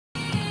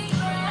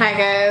Hi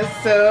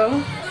guys,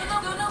 so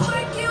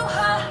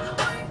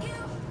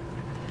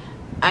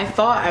I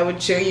thought I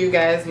would show you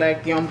guys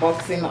like the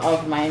unboxing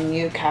of my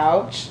new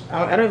couch.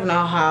 I don't even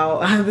know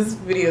how this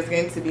video is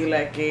going to be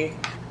like a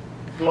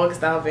vlog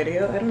style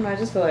video. I don't know, I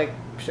just feel like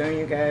showing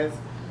you guys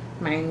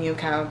my new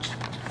couch.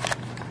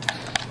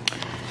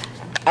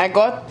 I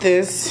got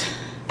this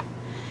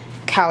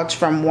couch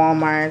from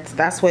Walmart.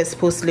 That's what it's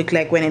supposed to look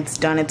like when it's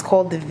done. It's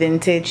called the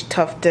Vintage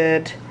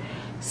Tufted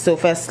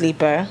Sofa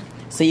Sleeper.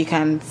 So you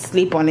can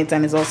sleep on it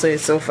and it's also a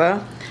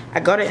sofa. I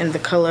got it in the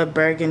color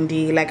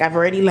burgundy. Like I've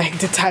already like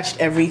detached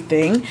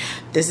everything.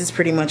 This is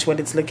pretty much what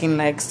it's looking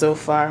like so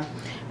far.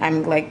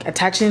 I'm like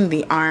attaching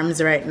the arms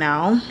right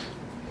now.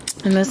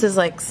 And this is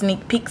like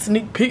sneak peek.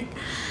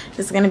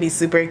 It's gonna be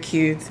super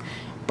cute.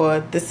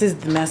 But this is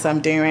the mess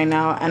I'm doing right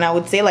now. And I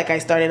would say like I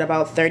started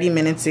about 30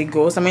 minutes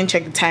ago. So I'm gonna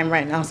check the time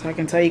right now so I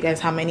can tell you guys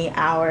how many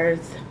hours.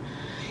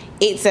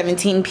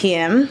 8:17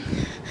 p.m.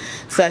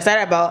 So I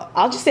started about,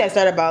 I'll just say I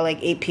started about like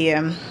 8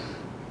 p.m.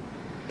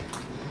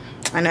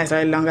 I know I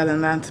started longer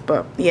than that,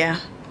 but yeah.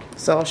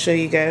 So I'll show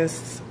you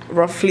guys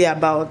roughly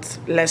about,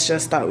 let's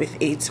just start with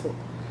 8.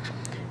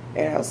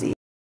 Yeah, I'll see.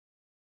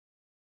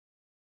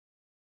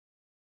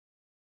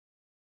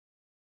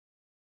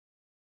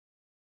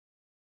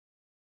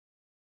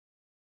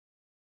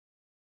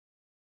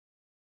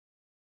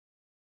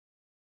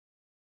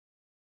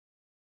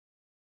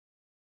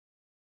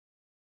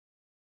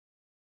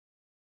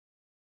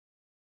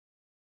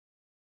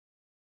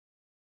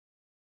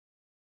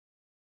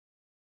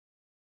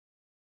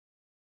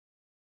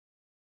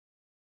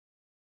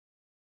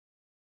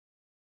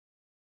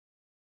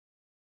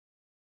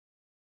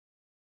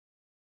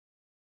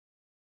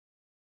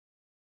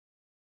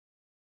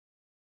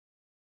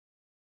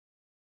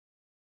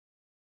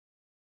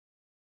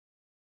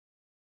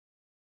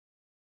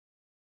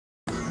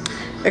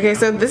 Okay,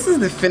 so this is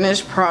the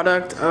finished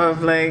product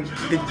of like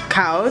the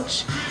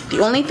couch.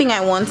 The only thing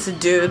I want to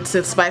do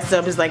to spice it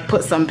up is like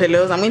put some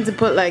pillows. I'm going to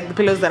put like the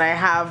pillows that I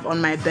have on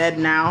my bed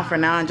now for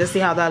now and just see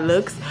how that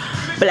looks.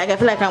 But like I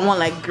feel like I want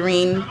like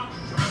green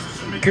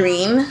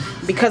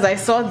because I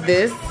saw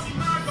this.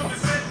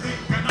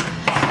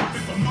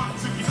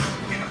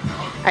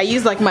 I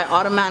use like my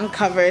Ottoman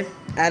cover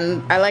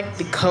and I like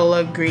the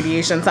color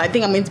gradation. So I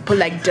think I'm going to put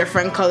like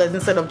different colors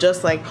instead of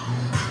just like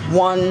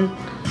one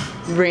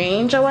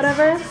range or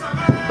whatever.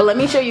 But let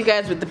me show you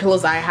guys with the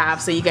pillows I have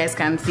so you guys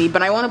can see.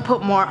 But I want to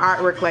put more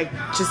artwork, like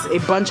just a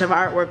bunch of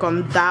artwork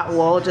on that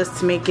wall just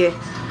to make it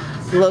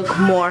look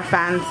more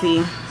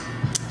fancy.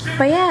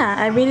 But yeah,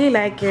 I really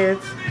like it.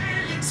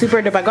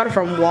 Super dope. I got it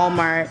from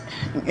Walmart,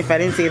 if I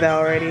didn't say that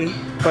already.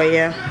 But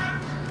yeah,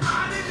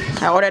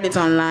 I ordered it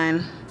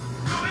online.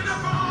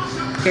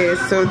 Okay,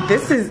 so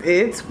this is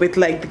it with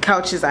like the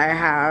couches I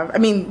have. I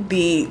mean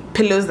the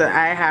pillows that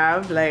I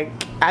have. Like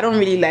I don't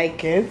really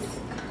like it.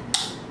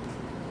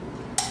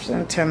 I'm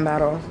gonna turn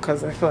that off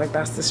because I feel like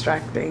that's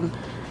distracting.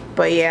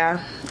 But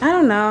yeah, I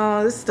don't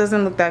know, this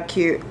doesn't look that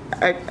cute.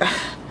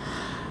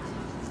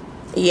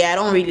 Yeah, I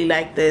don't really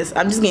like this.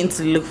 I'm just going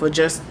to look for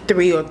just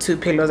 3 or 2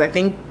 pillows. I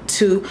think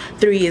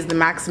 3 is the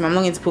maximum. I'm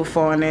not going to put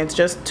 4 on it,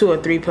 just 2 or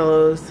 3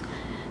 pillows.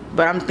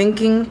 But I'm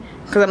thinking,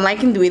 because I'm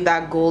liking the way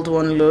that gold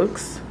one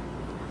looks,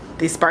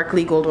 the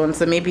sparkly gold one,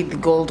 so maybe the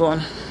gold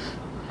one.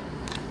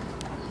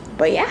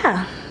 But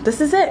yeah, this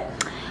is it.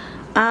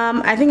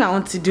 I think I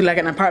want to do like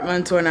an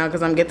apartment tour now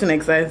because I'm getting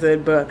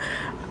excited, but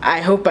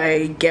I hope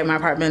I get my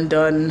apartment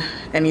done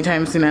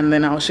anytime soon and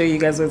then I'll show you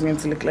guys what it's going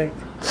to look like.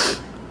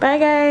 Bye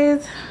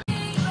guys.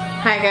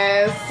 Hi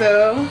guys,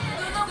 so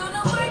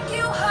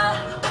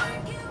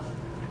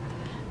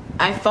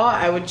I thought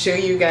I would show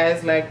you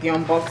guys like the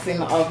unboxing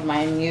of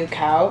my new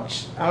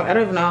couch. I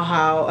don't even know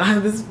how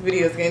this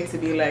video is going to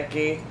be like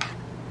a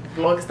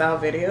vlog style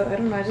video. I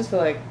don't know, I just feel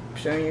like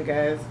showing you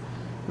guys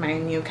my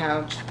new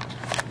couch.